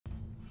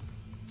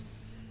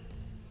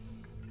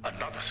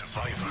Another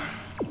survivor.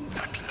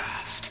 At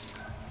last.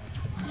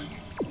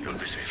 You'll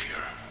be safe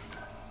here.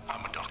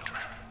 I'm a doctor.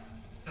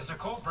 Is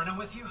Nicole Brennan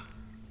with you?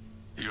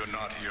 You're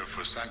not here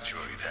for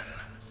sanctuary, then?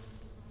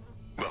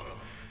 Well,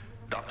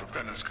 Dr.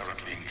 Brennan's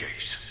currently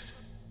engaged.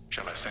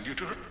 Shall I send you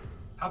to her?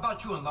 How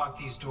about you unlock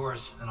these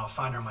doors, and I'll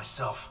find her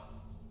myself?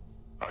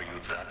 Are you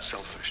that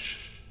selfish?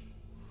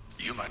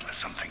 You might let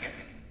something in.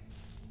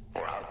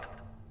 Or out.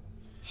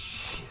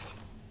 Shit.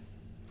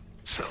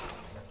 So,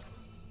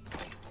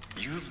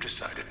 you've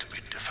decided to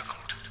be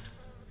difficult.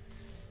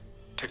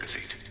 Take a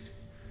seat.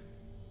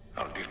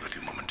 I'll deal with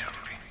you momentarily.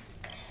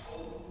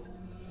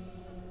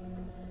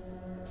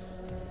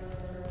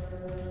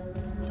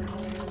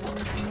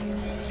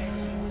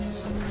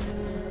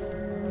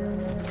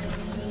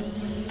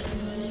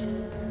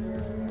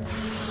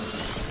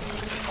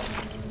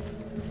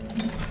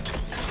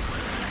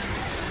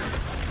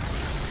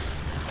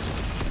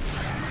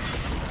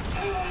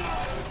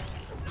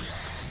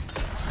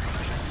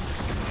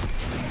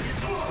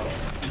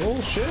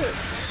 Bullshit.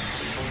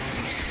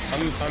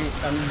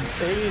 I'm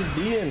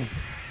ADing.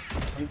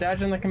 I'm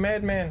dodging like a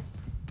madman.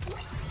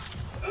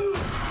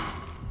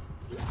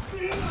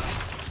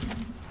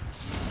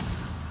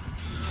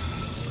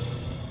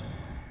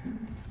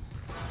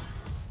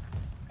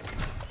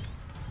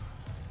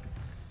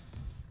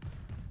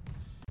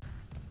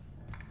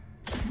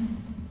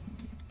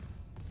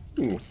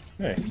 Ooh,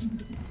 nice.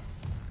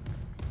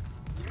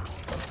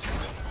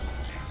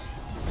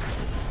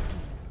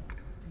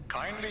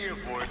 Kindly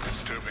avoid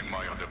disturbing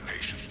my other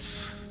patients.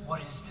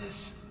 What is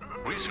this?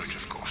 Research,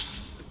 of course.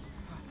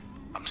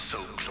 I'm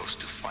so close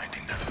to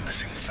finding that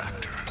missing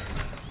factor.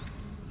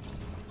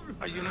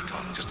 A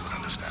unitologist would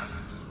understand.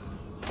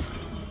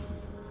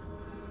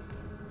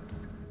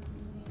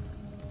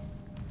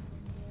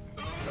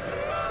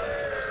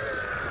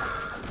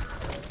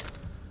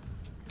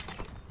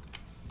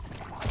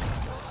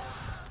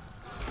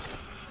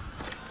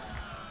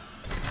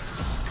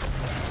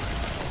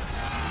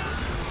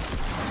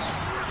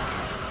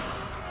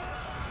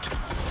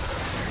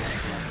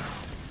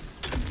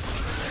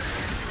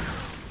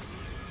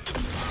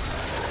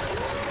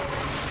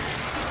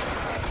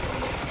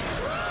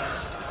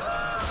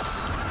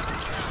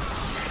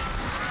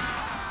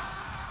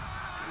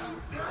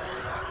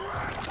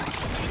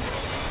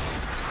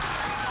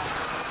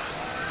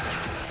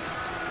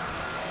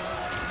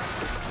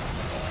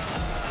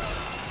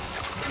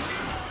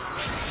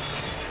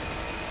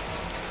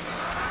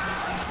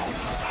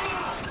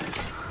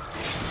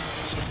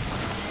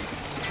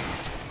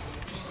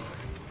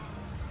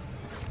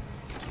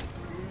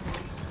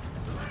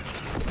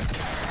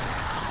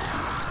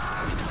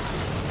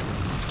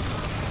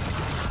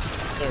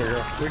 There we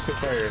go. Weak to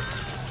fire.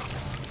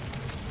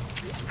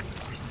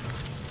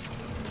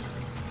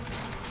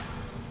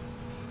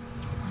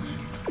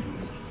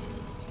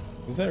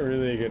 Is that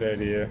really a good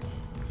idea?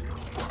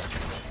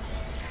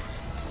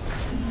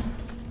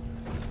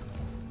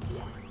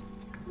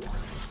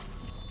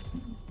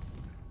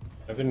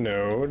 Another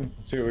node.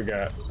 Let's see what we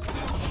got.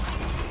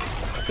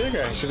 I think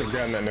I should have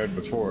gotten that node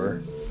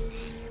before.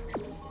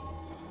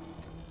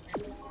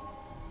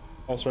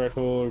 Pulse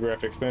rifle,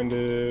 graph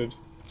extended.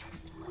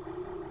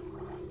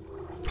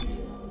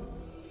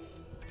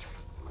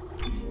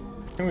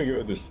 Can we go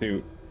with the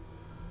suit?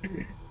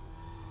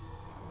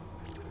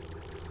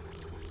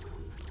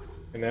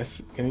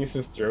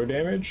 Kinesis throw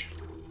damage?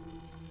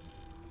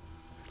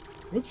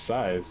 What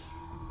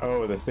size?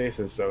 Oh, the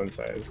stasis zone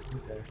size.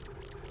 Okay.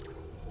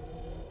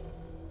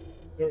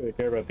 Don't really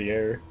care about the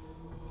air.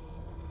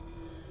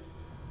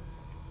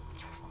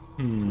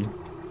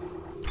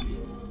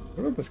 What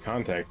about this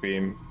contact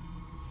beam?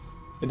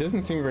 It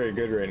doesn't seem very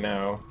good right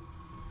now.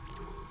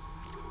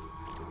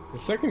 The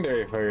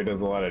secondary fire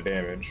does a lot of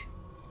damage.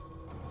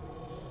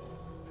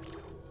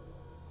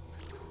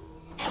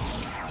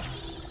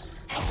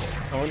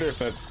 I wonder if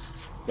that's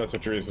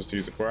what you're supposed to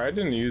use it for. I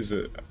didn't use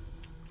it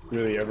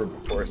really ever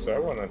before, so I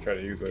want to try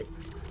to use it.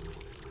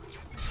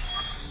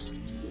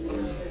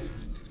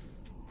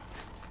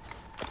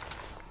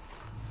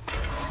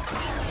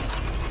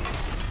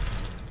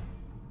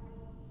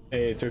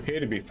 Hey, it's okay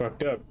to be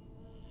fucked up.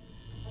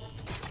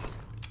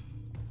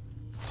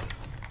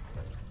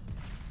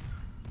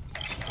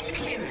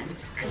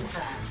 Clearance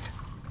confirmed.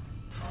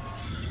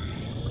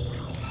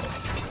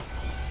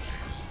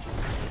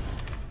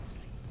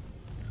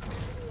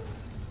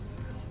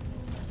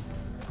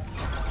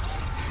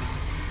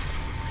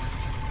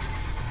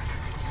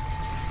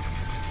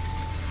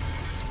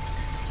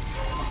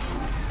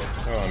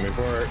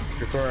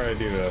 Before I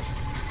do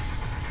this,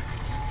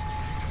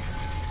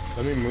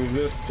 let me move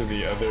this to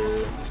the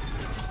other.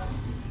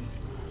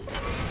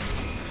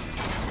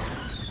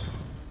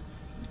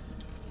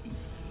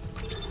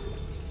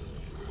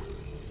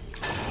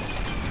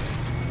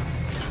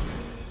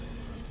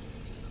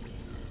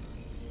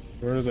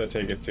 Where does that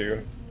take it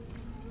to?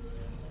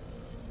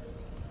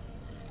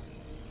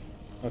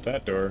 Not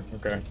that door.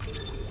 Okay.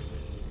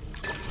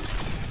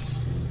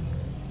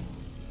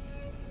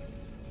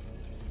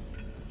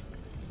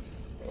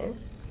 Hello?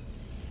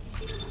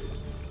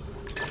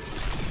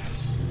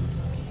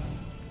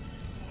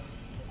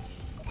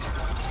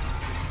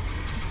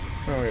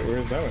 Wait,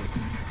 where's that one?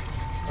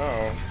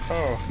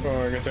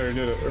 Oh, I guess I already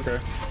did it. Okay.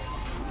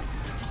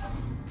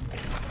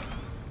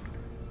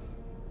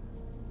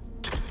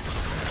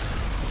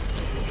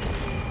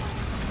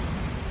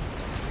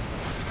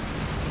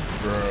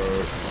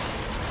 Gross.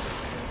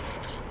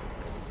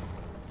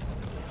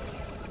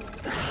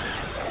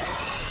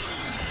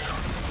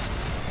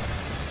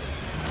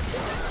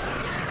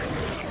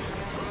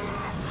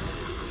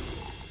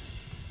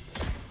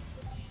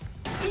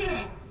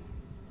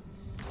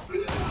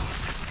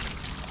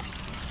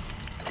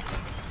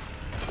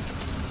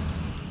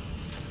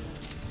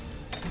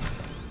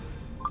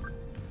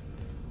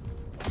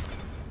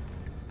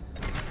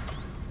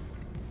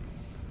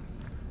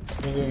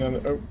 There's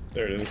another. Oh,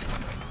 there it is.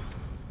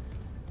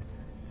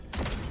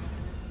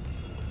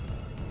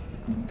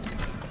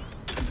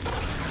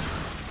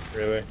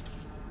 Really?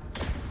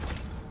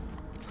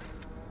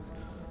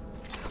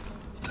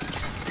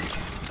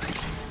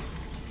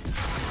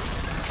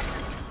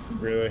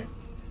 Really?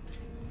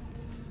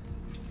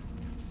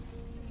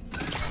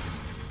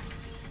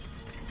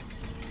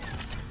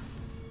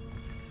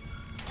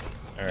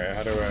 Alright,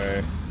 how do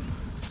I...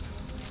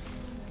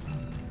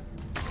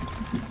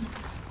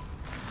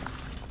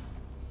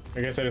 I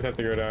guess I just have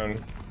to go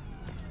down.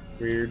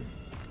 Weird.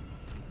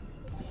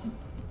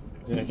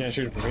 Yeah, I can't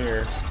shoot it from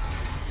here.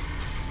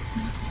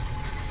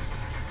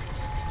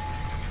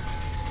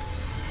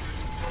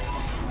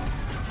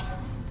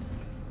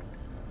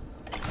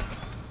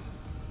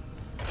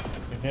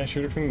 I can't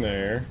shoot it from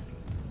there.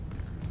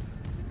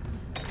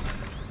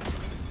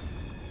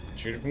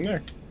 Shoot it from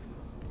there.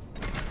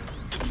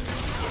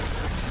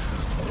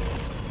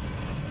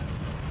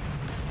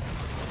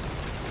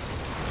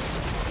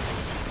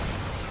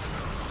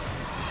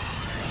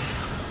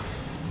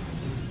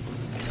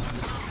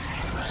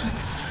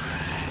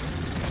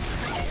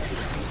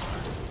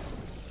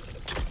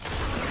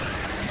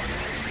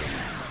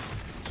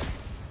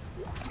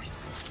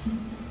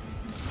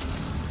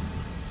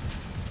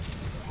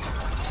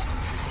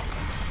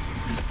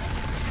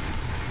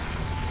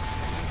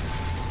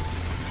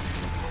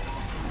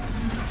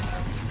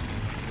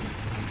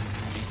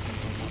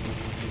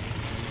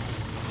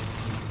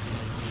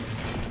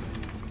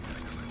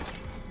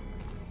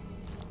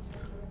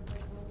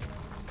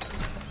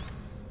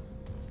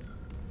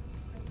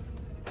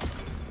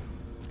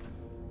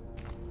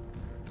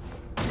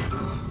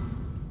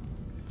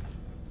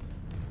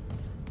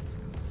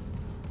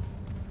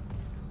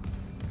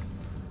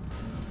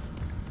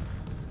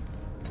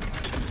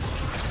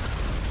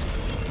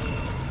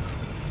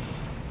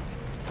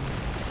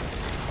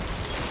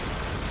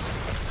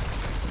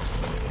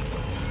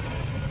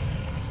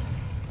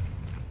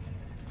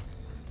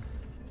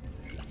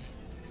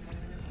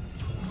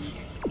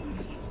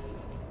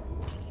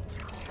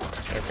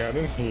 Out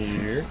in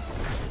here.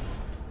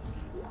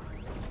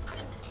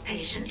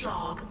 Patient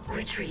log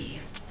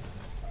retrieved.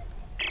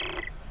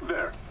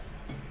 There.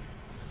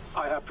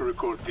 I have to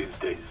record these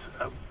days.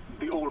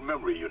 The old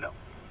memory, you know.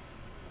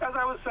 As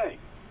I was saying,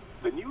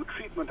 the new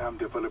treatment I'm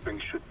developing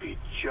should be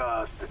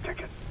just the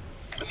ticket.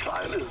 The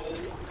trial is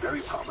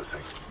very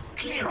promising.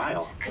 Clearance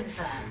Trial?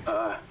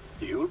 confirmed.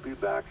 You'll be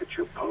back at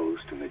your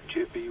post in a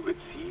jiffy with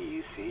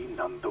CEC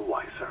none the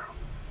wiser.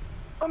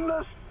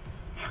 Unless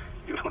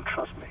you don't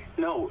trust me.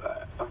 No,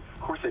 of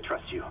course I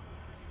trust you.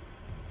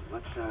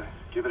 Let's,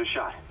 give it a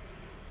shot.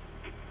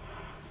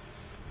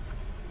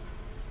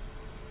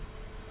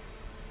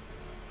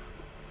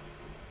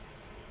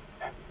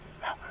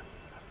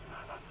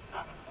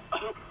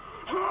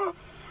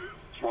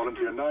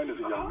 Volunteer 9 is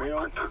a young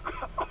male,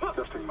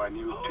 testing my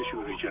new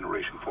tissue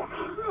regeneration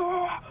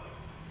formula.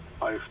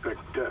 I expect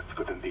death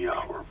within the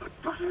hour, but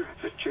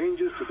the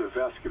changes to the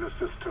vascular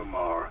system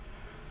are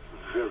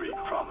very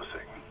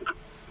promising.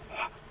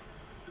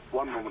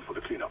 One moment for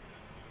the cleanup.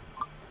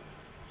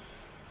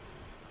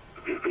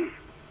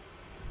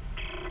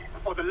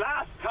 For the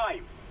last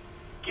time,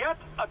 get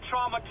a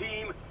trauma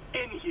team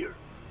in here.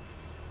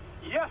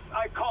 Yes,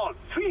 I called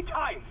 3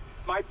 times.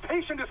 My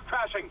patient is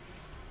crashing.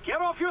 Get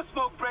off your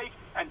smoke break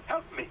and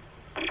help me.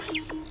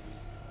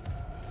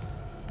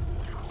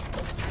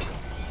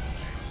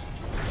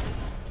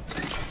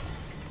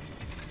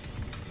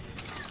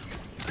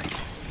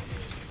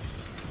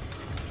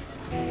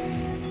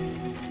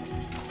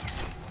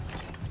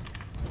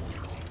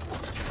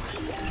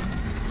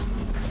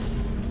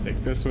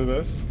 Take this with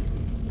us.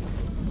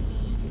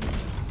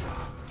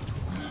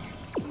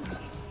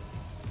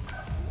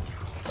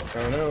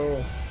 Oh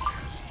no.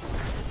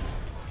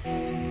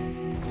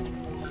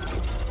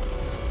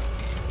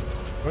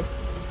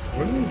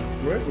 What are these?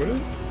 What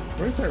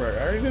are you talking about? I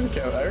already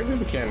did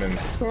the cannon.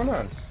 What's going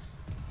on?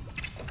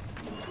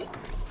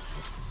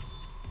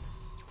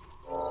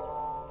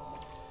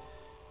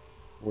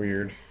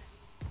 Weird.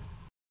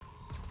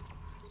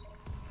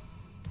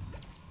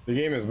 The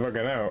game is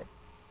bugging out.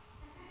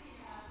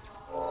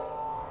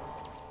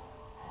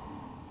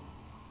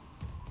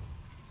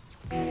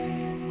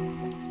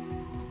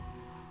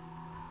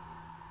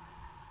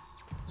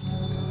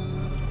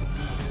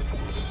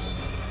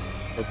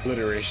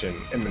 Obliteration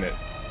imminent.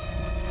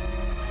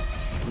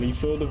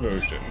 Lethal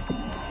devotion.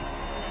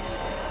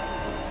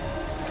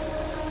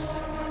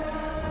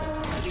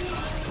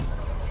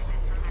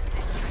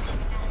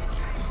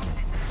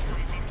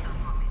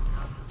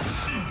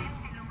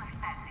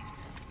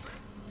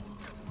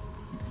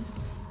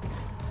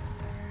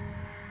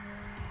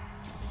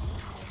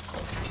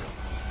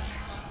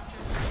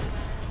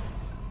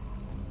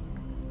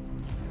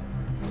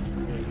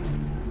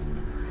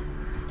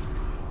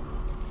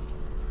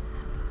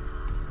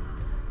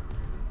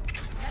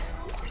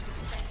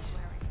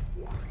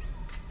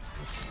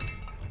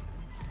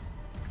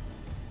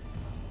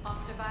 All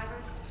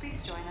survivors,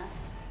 please join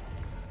us.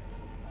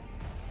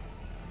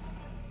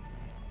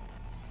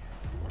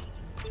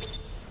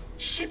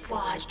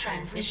 Shipwide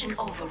transmission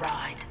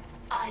override.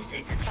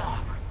 Isaac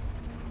Clarke.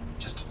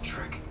 Just a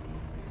trick.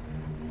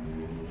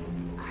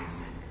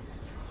 Isaac.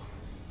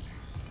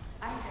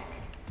 Isaac.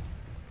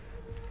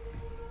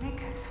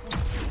 Make us whole.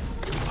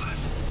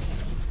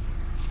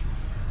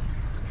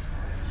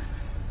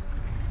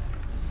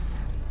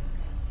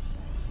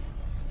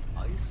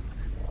 Isaac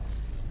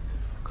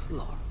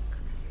Clarke.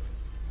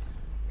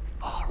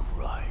 All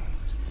right.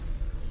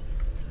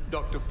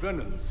 Dr.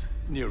 Brennan's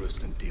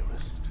nearest and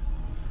dearest.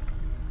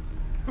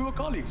 We were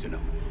colleagues, you know.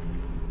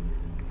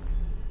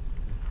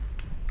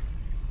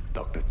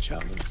 Dr.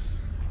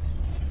 Chalice.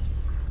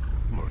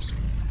 Mercy.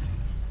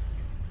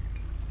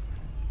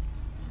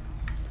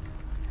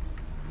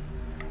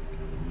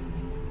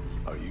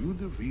 Are you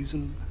the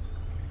reason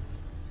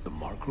the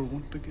marker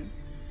won't begin?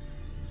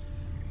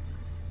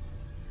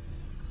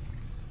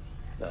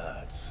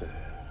 That's it.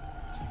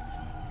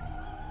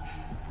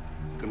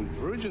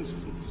 Convergence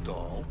is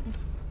installed.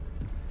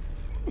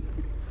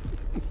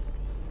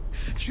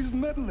 She's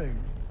meddling.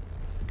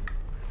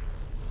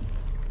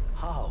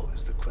 How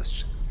is the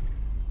question?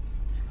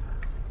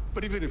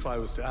 But even if I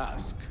was to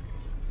ask,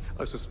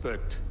 I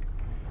suspect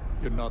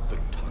you're not the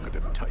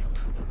talkative type.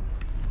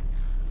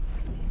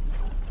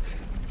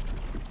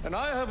 And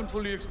I haven't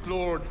fully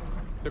explored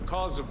the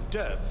cause of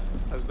death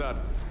as that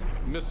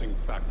missing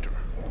factor.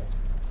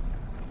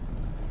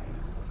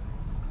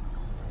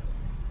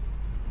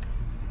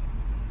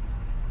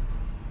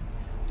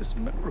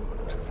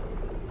 Dismemberment.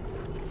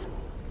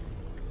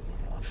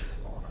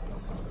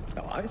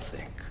 Now, I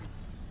think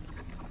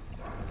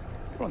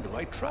we're on the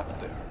right track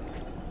there.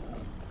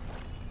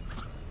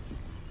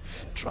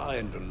 Try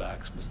and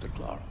relax, Mr.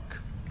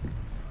 Clarke.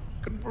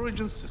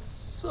 Convergence is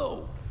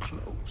so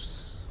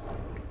close.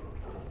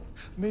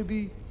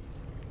 Maybe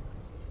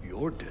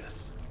your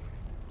death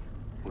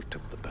will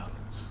tip the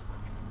balance.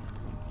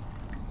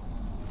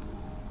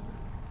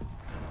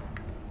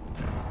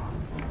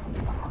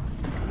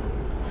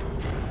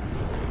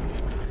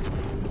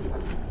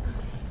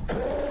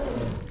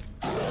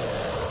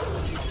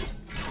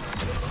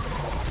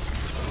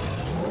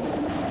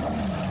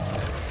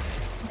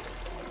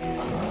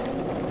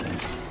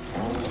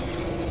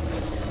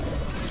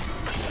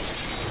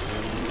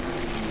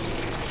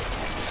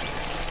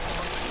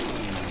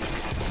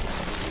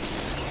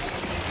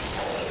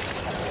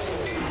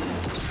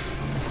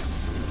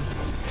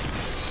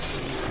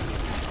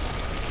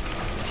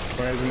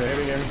 Why isn't it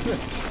hitting him?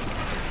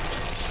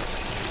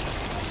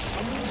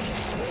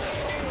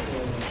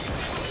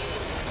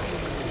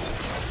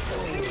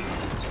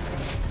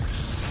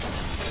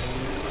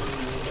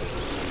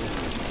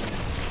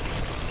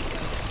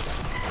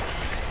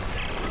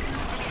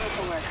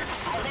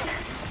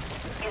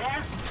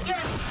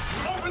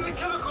 Open the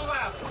chemical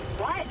lab!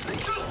 What?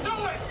 Just do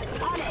it!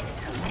 On it!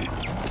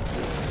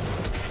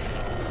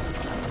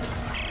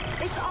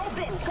 It's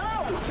open! Go!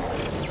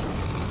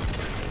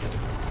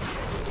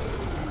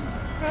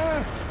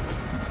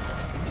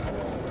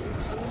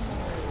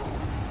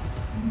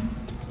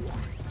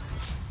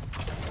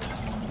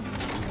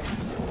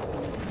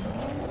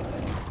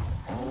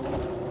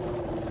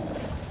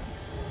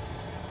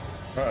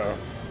 Uh-oh.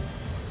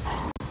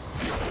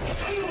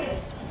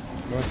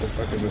 What the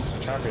fuck is this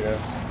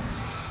choppiness?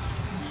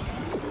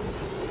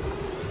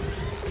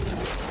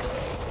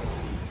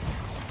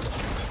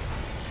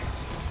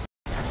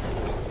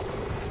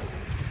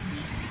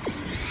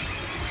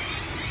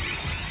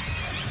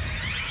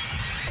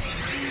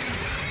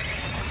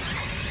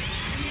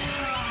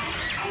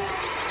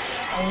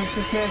 Oh, it's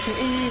the smashing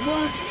E,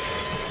 what?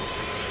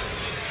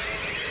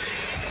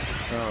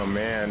 Oh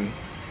man.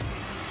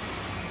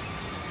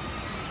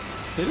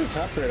 They just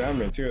hopped right on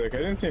me too, like I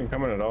didn't see him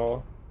coming at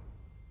all.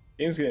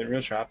 Game's getting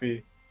real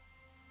choppy.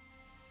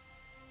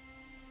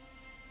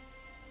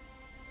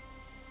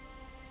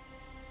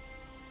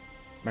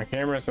 My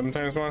camera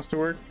sometimes wants to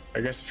work.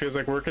 I guess it feels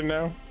like working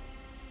now.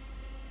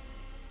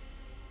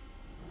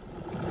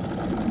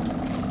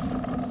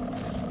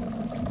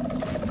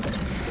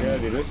 Yeah,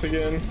 do this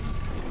again.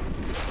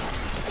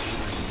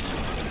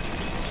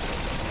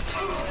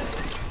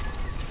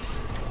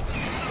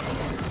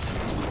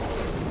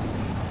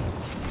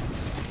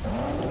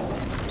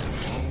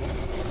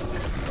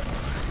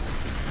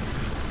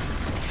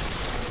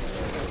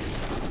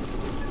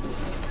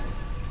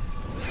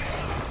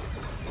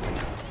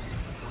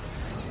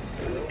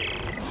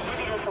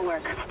 Ready for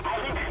work.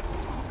 Isaac,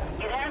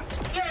 you there?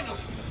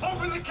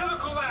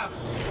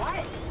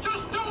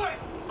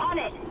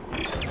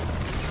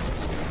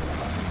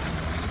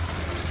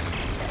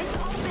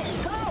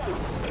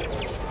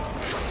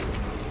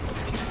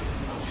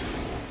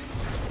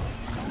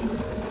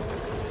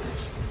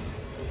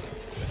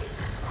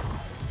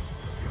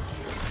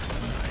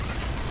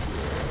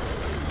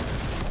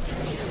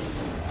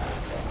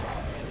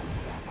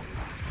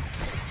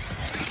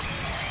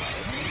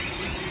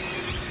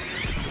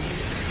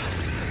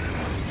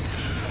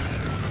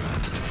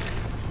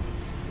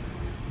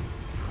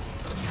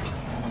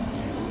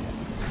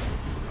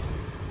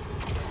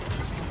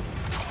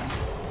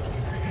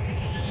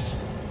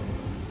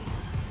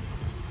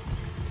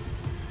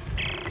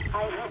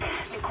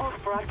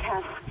 Cole's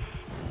broadcast.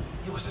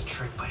 It was a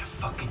trick by a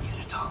fucking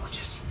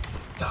unitologist.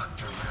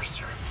 Dr.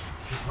 Mercer.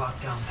 He's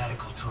locked down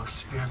medical to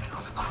experiment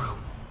on the crew.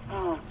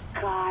 Oh,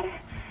 God.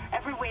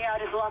 Every way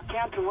out is locked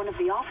down through one of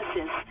the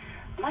offices.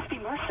 Must be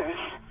Mercer's.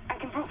 I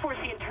can brute force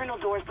the internal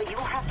doors, but you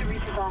will have to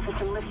reach his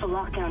office and lift the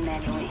lockdown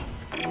manually.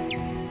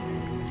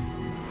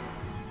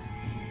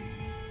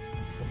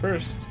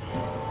 First,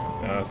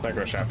 let's not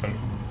go shopping.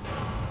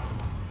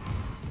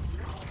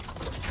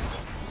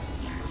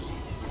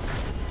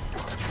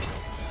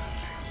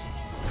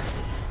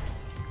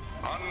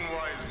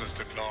 Unwise,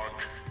 Mr.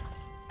 Clark.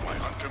 My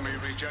hunter may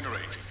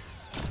regenerate,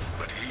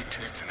 but he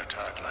takes an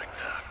attack like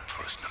that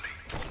personally.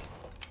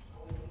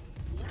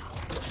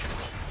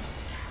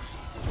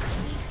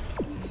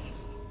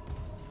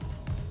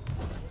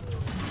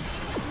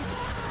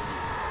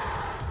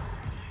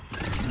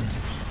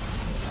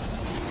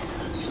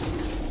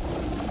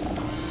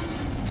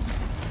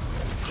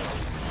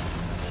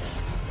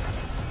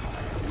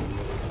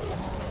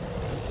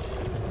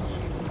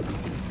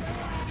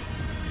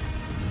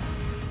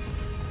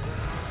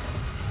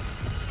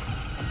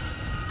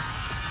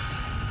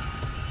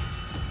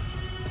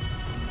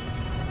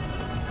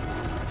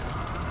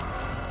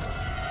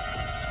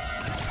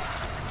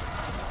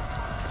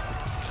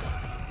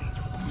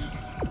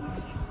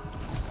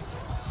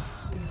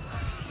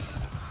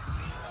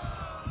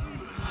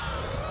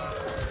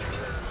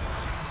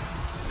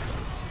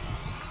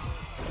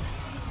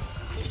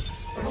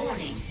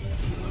 Warning.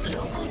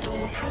 Local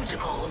door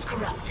protocols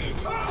corrupted.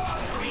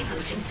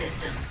 Rebooting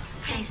systems.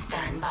 Please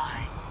stand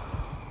by.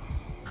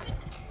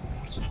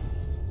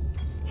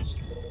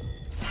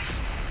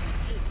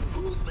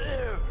 Who's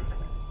there?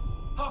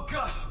 Oh,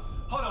 God!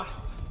 Hold on.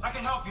 I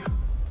can help you.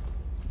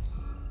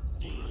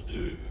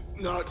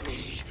 Not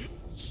me.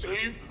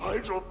 Save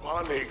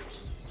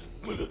hydroponics.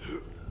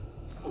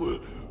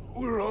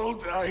 We're all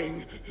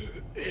dying.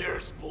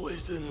 Air's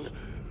poison.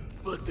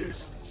 But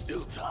there's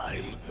still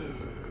time.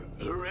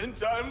 Her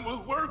enzyme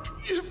will work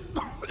if...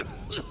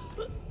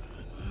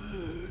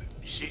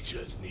 She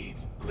just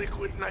needs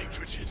liquid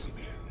nitrogen.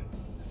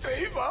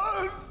 Save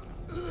us!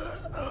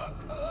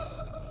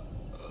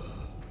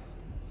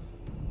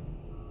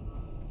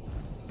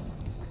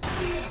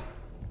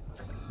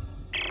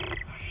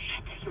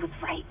 He was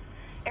right.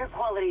 Air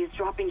quality is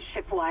dropping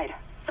ship-wide.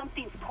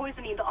 Something's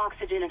poisoning the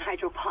oxygen in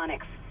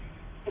hydroponics.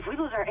 If we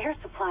lose our air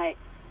supply...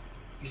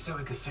 He said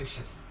we could fix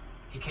it.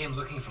 He came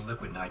looking for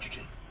liquid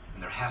nitrogen,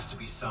 and there has to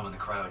be some in the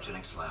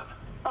cryogenics lab.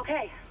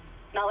 Okay.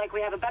 Not like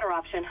we have a better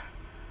option.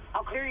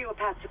 I'll clear you a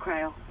path to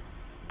cryo.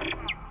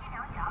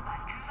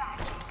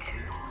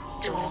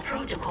 Door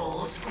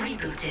protocols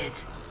rebooted.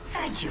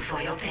 Thank you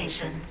for your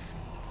patience.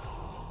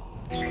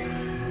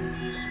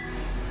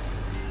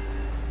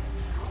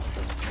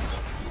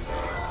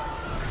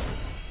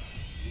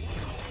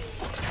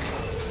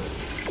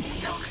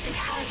 Toxic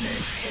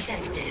hazard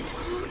detected.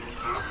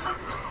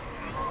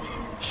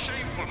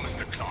 Shameful,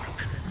 Mr. Clark.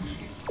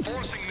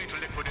 Forcing me to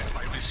liquidate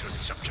my research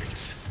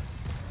subjects.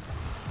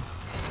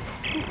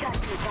 He's got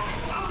you,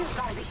 Jack. There's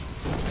gotta be.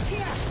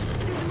 Here!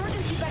 There's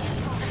emergency bed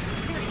control.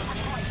 Here,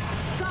 touch point.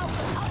 Go!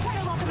 I'll try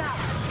to lock him out.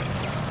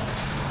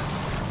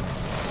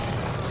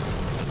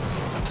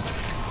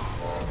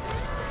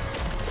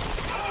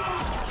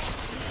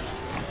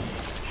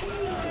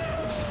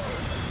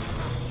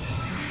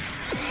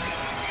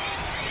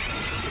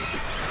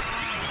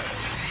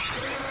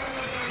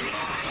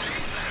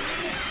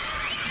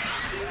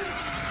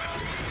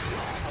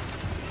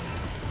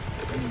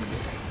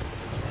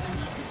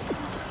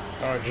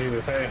 Oh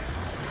Jesus, hey.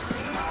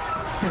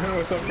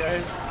 What's up,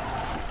 guys?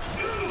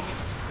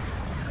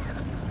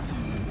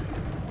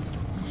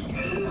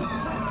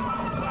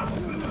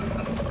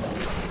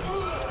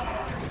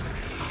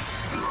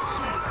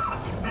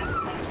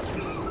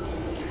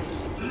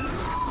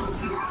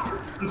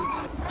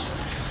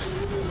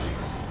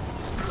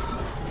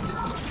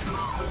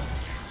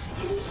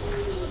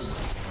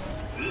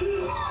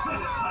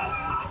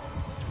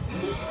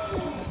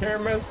 Where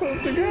am I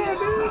supposed to go,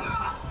 dude?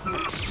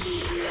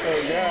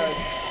 Oh God.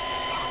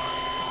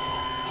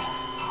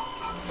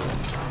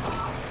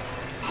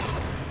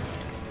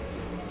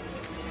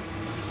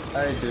 I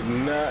did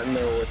not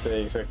know what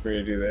they expect me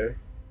to do there.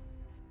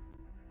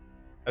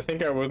 I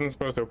think I wasn't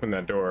supposed to open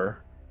that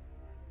door.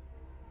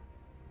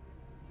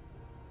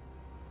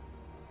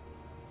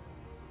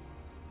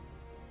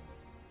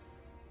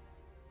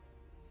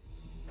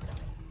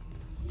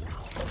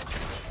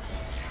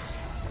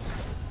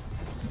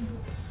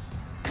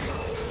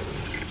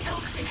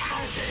 Toxic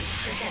hazard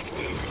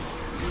detected.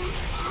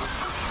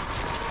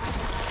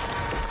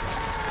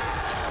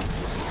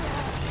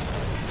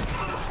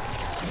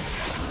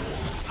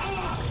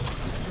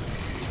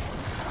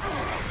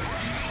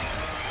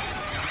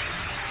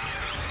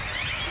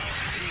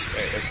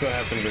 Hey, it still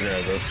happens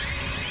regardless.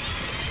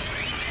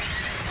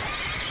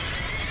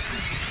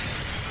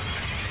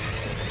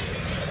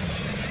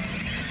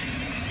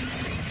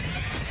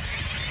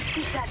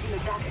 He's back in the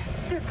dock.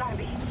 There's gotta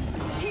be.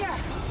 Here!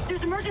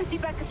 There's emergency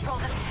bed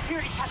controls at the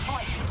security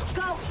checkpoint.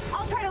 Go!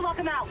 I'll try to lock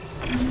him out.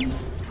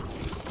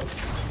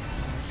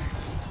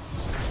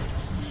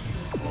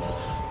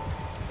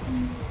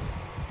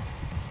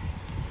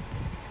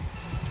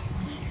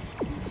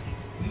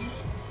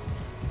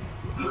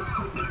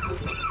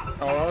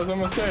 Oh, I was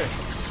almost there.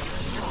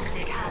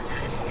 Toxic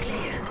hazard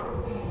cleared.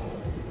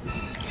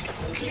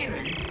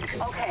 Clearance.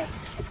 Okay,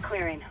 it's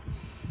clearing.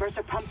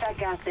 Mercer pumped that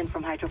gas in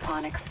from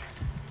hydroponics.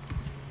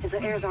 Is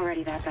the air's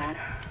already that bad?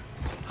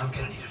 I'm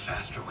gonna need a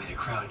faster way to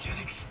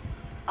cryogenics.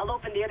 I'll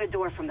open the other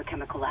door from the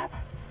chemical lab.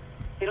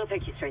 It'll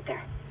take you straight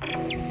there.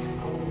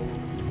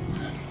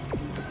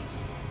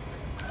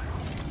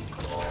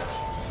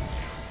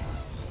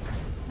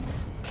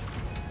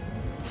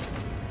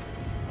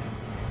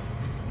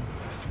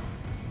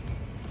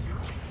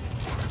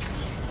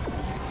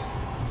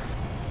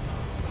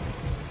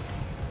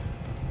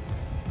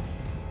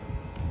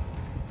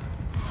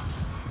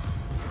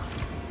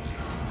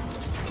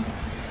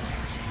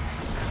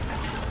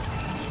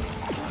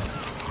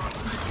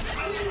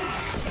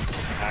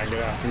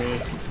 Get off me.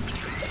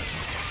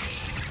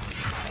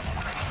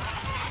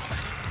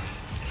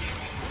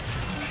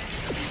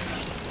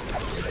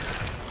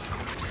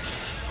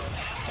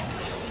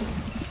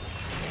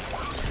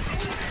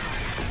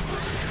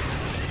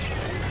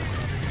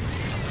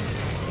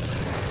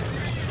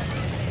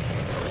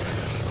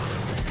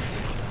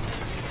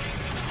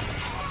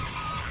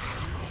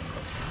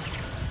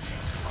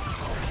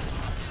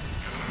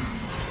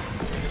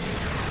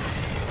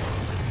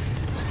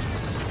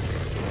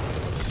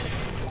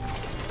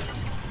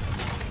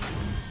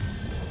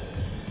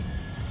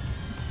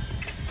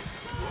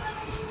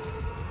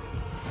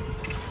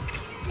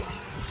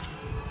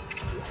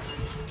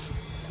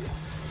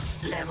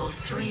 Level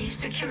 3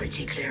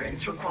 security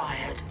clearance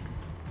required.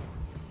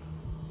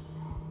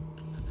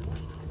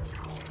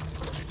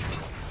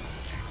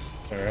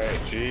 Alright,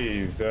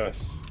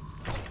 Jesus.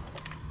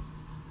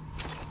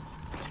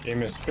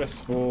 Game is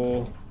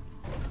stressful.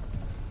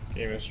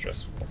 Game is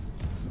stressful.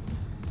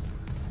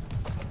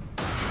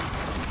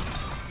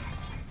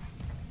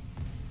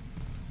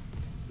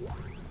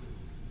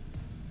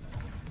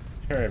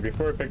 Alright,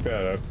 before I pick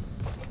that up.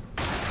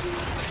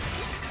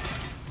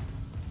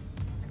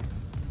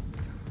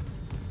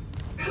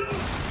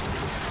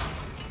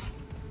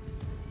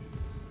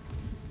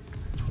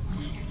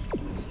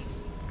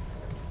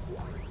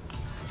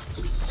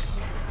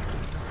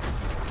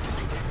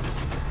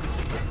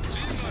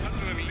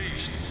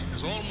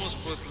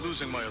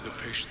 Losing my other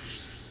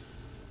patients.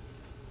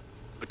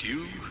 But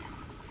you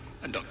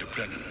and Dr.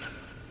 Brennan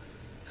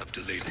have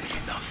delayed me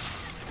enough.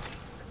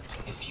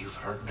 If you've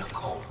hurt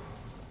Nicole,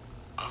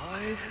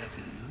 I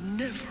have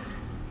never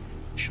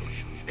shown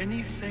you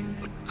anything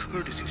but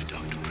courtesy to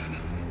Dr.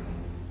 Brennan.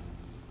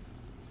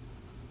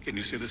 Can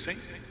you say the same?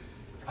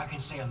 I can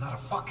say I'm not a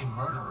fucking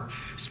murderer.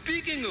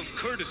 Speaking of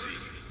courtesy,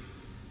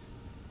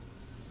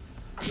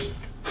 why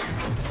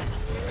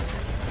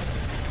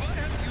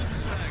have you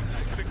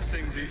flagged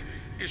fixing the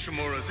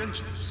Ishimura's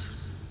engines?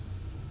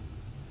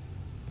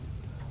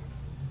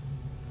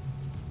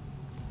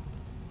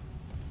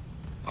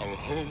 Our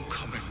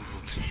homecoming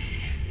will be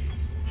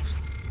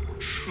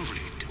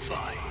truly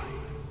divine.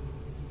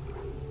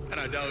 And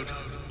I doubt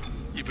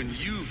even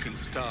you can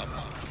stop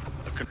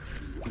a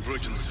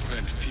convergence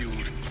event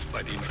fueled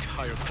by the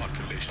entire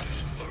population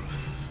of Earth.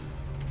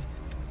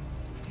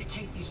 They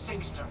take these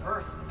things to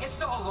Earth,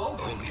 it's all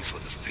over. Only for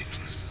the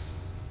faithless.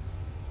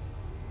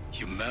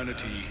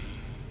 Humanity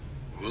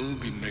will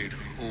be made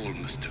whole,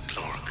 Mr.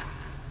 Clark,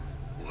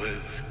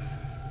 with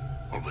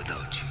or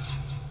without you.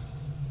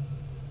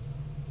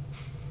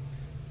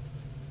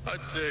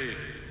 I'd say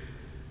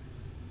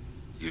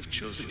you've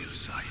chosen your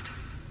side.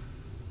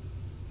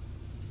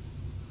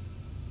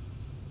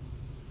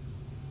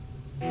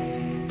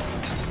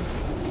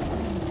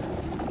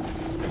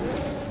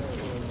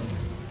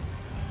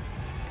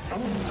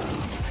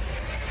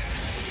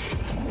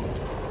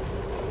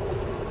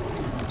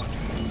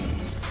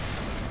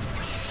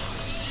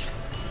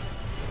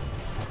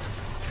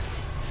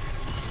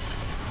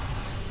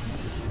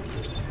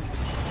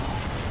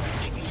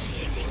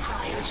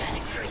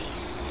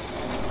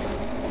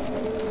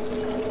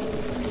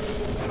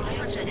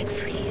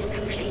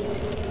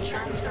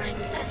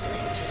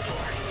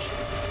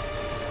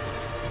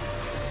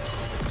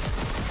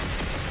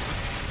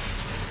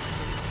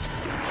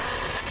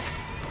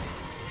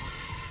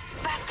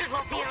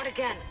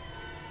 Again.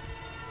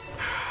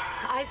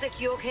 Isaac,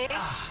 you okay?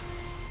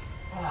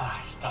 I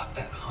stopped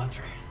that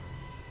hunter.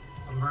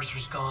 But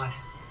Mercer's gone.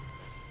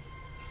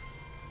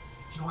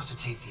 He wants to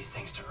take these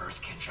things to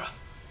Earth, Kendra.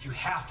 You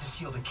have to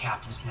seal the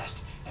captain's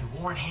nest and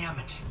warn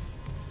Hammond.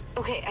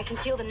 Okay, I can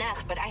seal the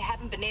nest, but I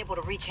haven't been able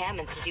to reach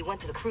Hammond since he went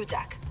to the crew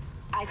deck.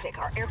 Isaac,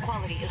 our air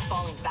quality is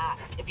falling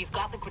fast. If you've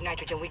got liquid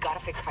nitrogen, we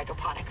gotta fix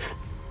hydroponics.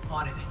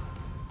 On it.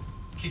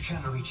 Keep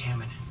trying to reach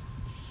Hammond.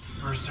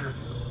 Mercer,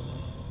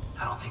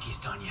 I don't think he's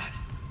done yet.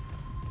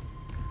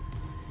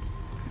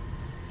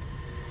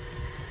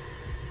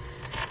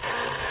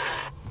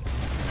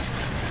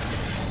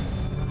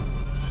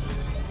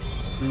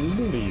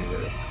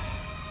 Believer.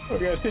 Oh, we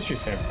got a tissue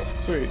sample.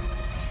 Sweet.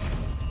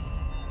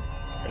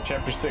 And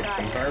chapter 6,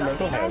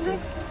 environmental hazard.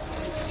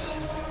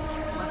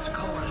 Let's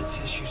call it a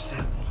tissue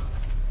sample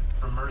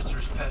from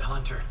Mercer's pet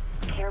hunter.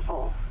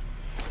 Careful.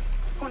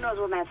 Who knows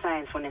what mad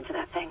science went into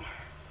that thing?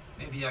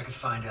 Maybe I could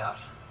find out.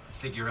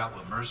 Figure out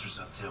what Mercer's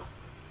up to.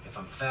 If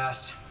I'm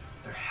fast,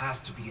 there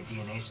has to be a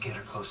DNA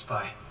scanner close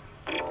by.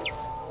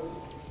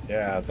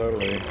 Yeah,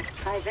 totally.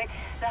 Isaac,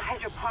 the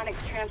hydroponics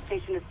tram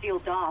station is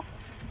sealed off.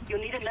 You'll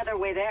need another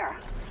way there.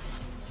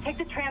 Take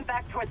the tram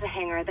back towards the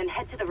hangar, then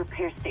head to the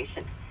repair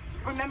station.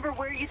 Remember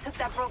where you took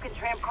that broken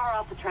tram car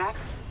off the tracks?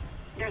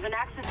 There's an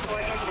access door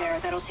in there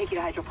that'll take you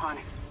to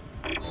hydroponics.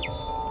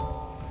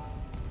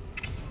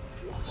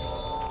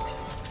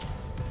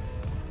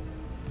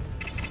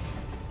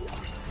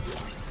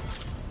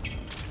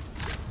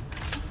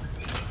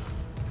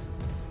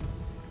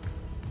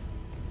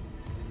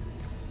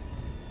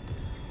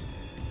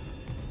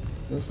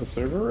 Is this the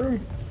server room?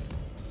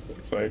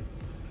 Looks like.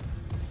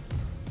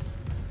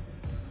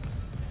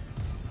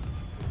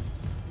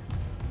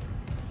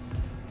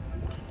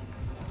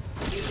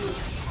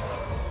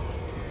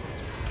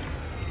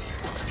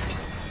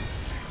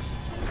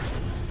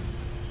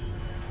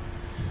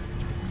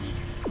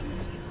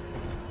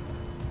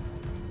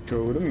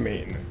 Go to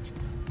maintenance.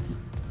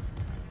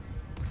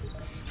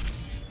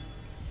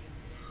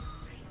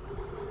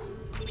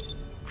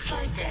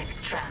 Flight deck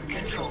tram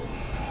control.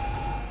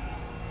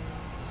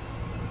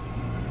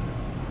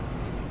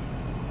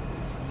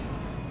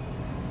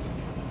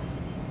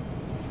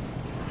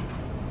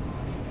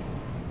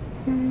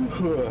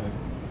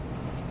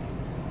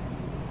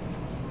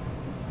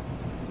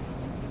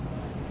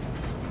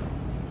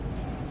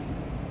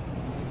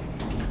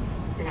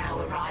 Now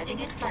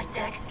arriving at flight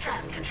deck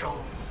tram control.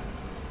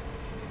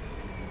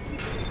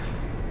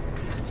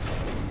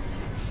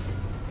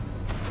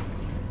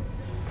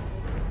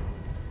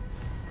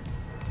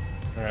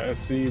 Alright, let's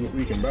see what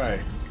we can buy.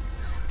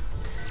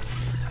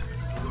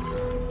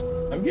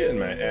 I'm getting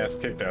my ass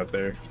kicked out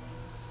there.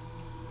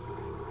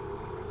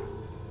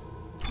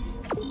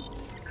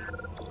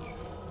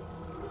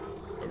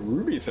 A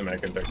ruby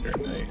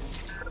semiconductor,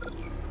 nice.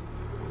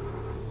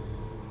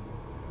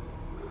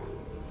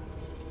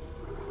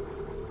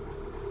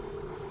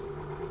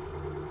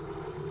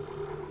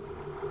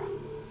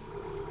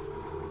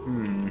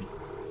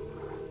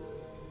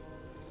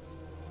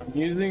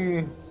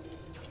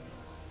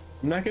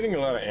 I'm not getting a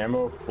lot of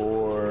ammo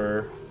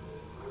for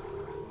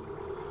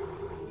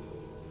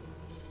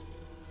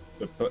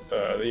the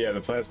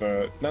the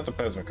plasma, not the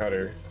plasma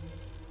cutter.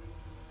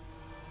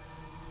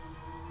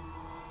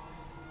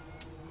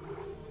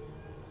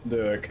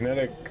 The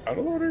kinetic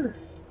autoloader?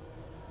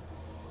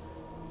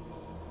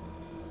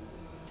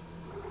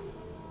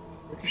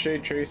 Ricochet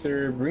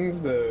tracer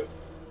brings the...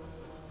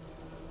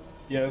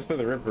 Yeah, that's by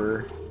the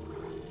Ripper.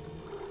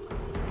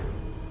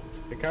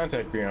 The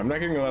contact beam. I'm not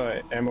getting a lot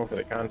of ammo for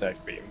the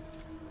contact beam.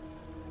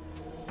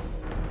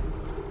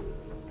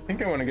 I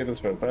think I want to get this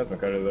for the plasma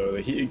cutter though.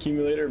 The heat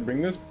accumulator.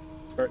 Bring this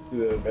part to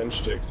the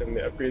bench to extend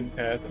the upgrade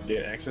path and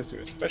gain access to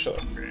a special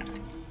upgrade.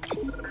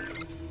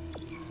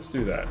 Let's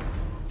do that.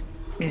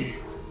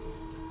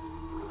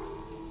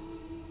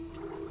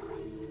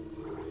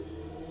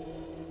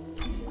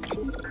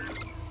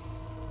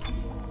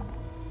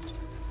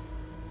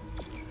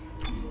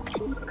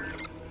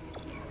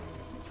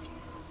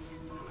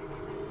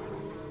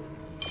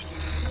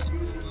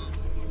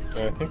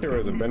 I think there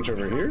was a bench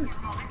over here.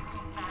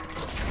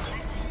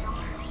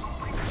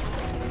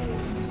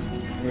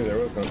 Maybe there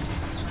was one.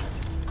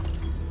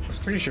 I'm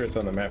pretty sure it's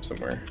on the map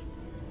somewhere.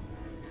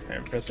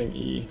 I'm pressing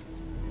E.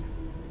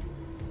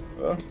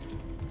 Hello?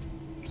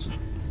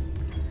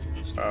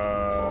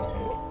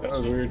 That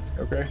was weird.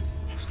 Okay.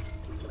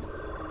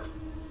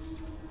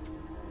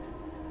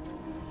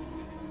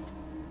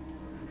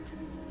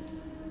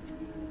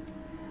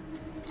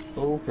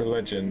 Oh, for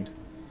legend.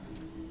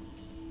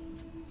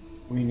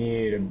 We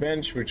need a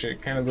bench, which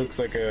it kind of looks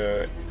like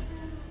a...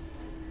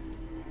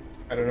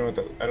 I don't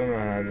know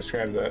how to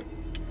describe that.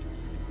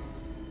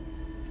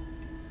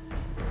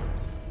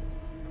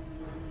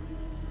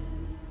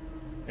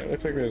 It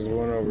looks like there's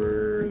one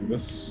over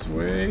this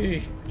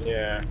way.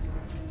 Yeah.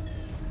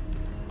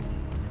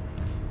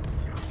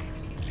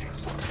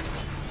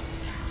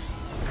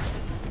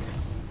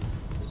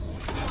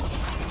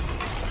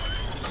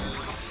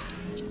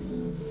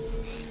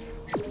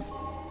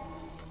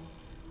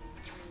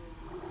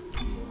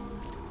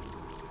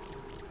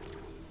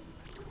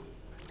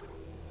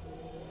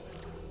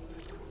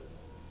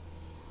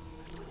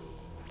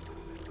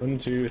 One,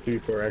 two, three,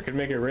 four. I could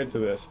make it right to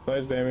this.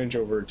 Applies damage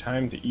over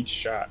time to each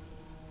shot.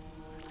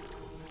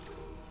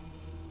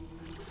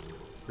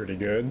 Pretty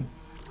good.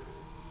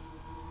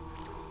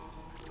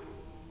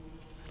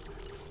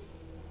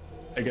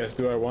 I guess,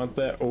 do I want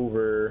that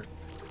over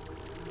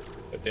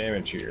the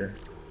damage here?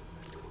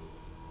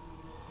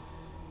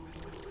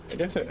 I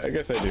guess I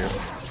do.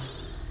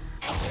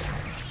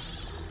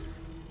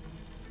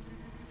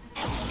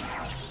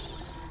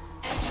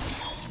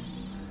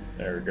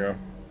 There we go.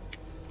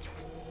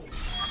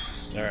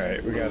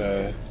 Alright, we got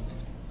a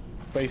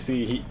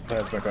spicy heat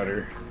plasma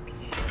cutter.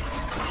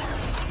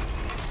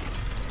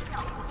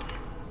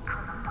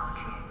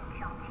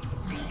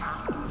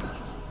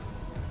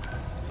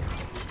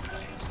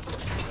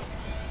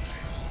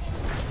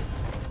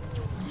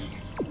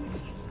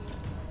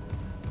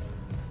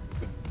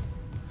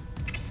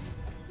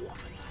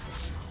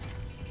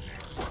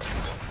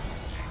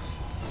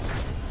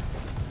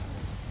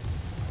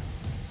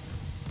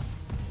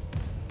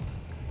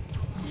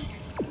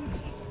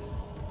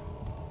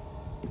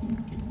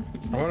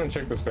 want to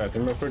check this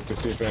bathroom real quick to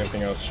see if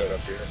anything else showed up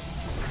here.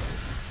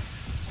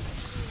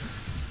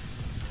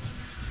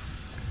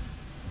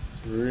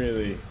 It's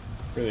really,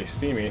 really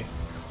steamy.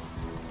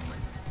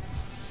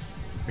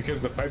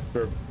 Because the pipes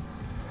were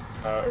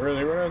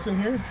earlier when I was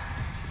in here.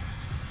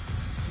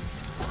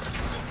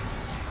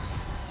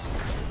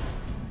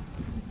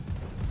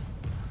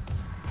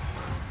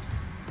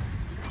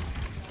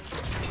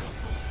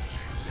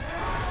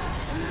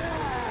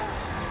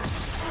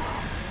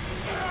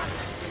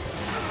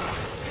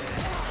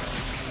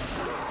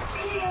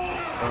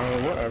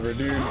 Whatever,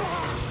 dude.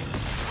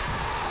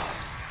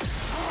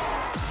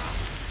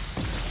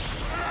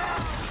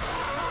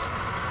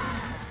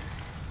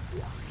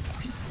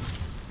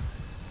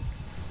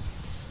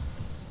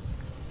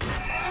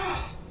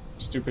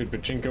 Stupid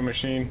pachinko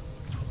machine.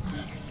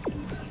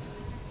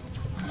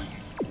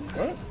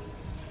 What?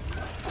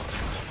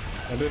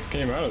 I just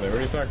came out of there. What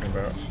are you talking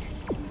about?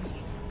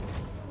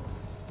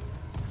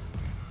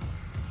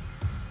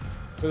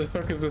 Where the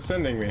fuck is this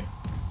sending me?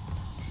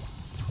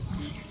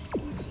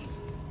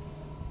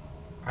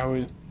 I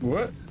was...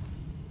 what?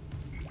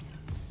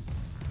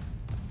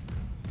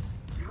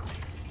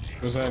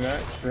 Was I not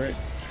right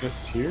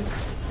just here?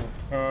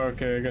 Oh,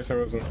 okay, I guess I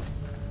wasn't.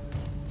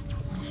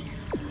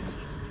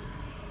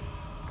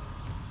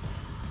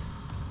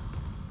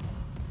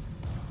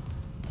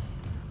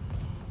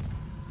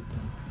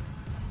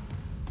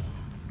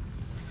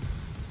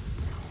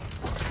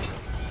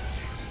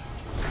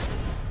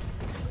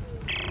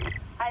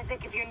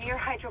 Isaac, if you're near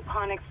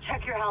hydroponics,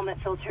 check your helmet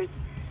filters.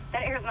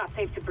 That air's not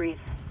safe to breathe.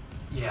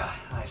 Yeah,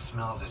 I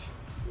smelled it.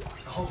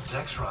 The whole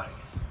deck's rotting.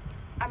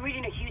 I'm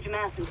reading a huge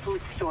mass in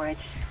food storage.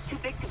 Too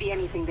big to be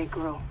anything they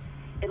grew.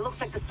 It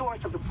looks like the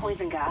source of the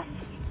poison gas.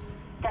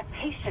 That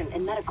patient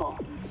in medical,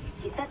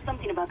 he said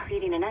something about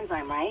creating an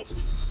enzyme, right?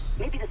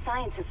 Maybe the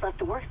scientist left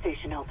the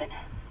workstation open.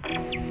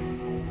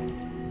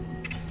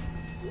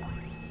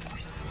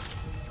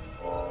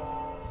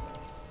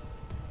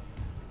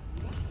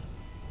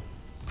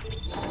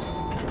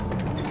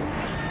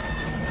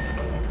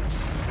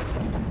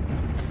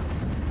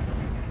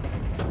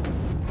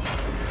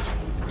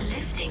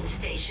 Lifting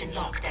station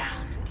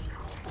lockdown.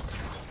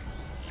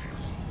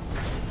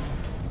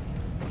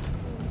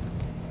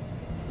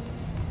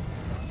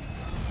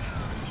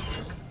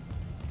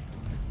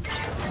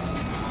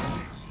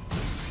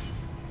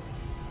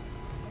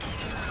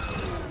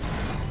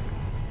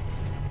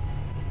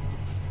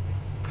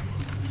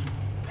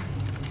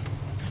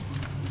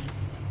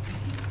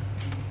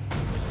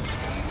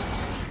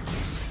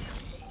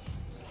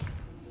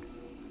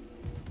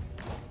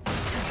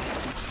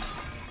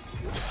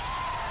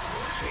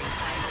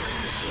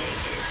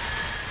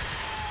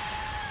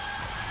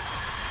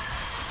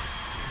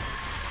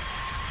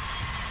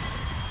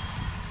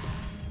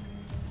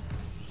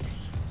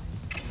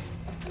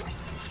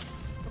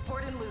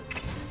 Report in loop.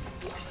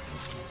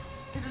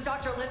 This is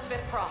Dr.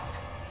 Elizabeth Cross.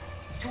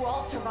 To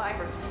all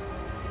survivors,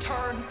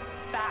 turn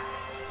back.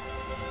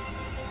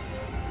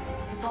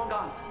 It's all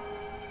gone.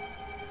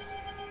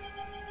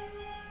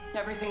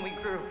 Everything we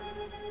grew.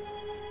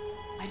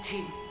 My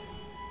team.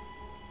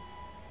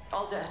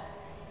 All dead.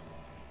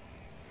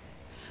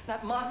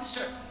 That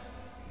monster.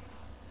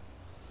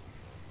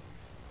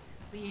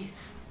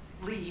 Please,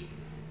 leave.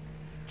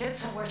 Get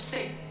somewhere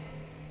safe.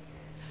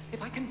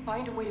 If I can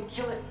find a way to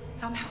kill it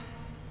somehow.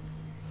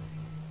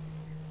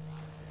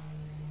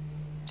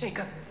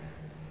 Jacob,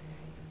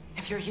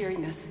 if you're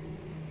hearing this,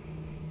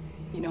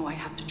 you know I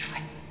have to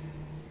try.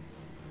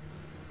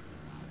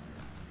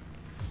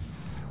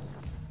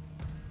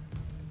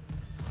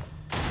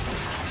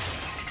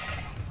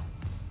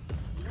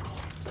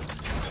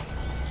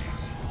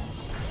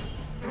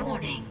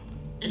 Warning.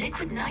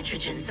 Liquid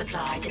nitrogen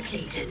supply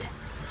depleted.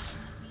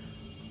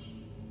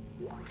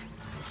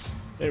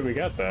 Hey, we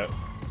got that.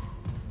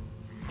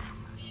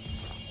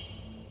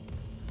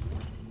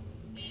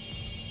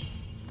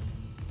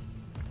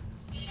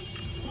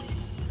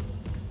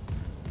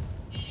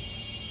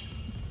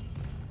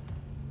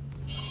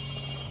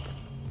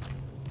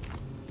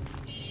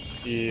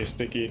 Yeah,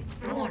 sticky.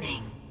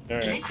 Warning.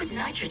 Alright. Liquid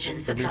nitrogen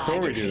But supply before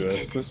we do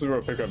depleted. this is where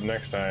we'll pick up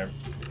next time.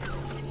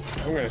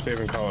 I'm gonna save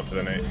and call it for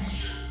the night.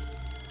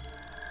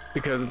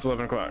 Because it's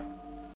 11 o'clock.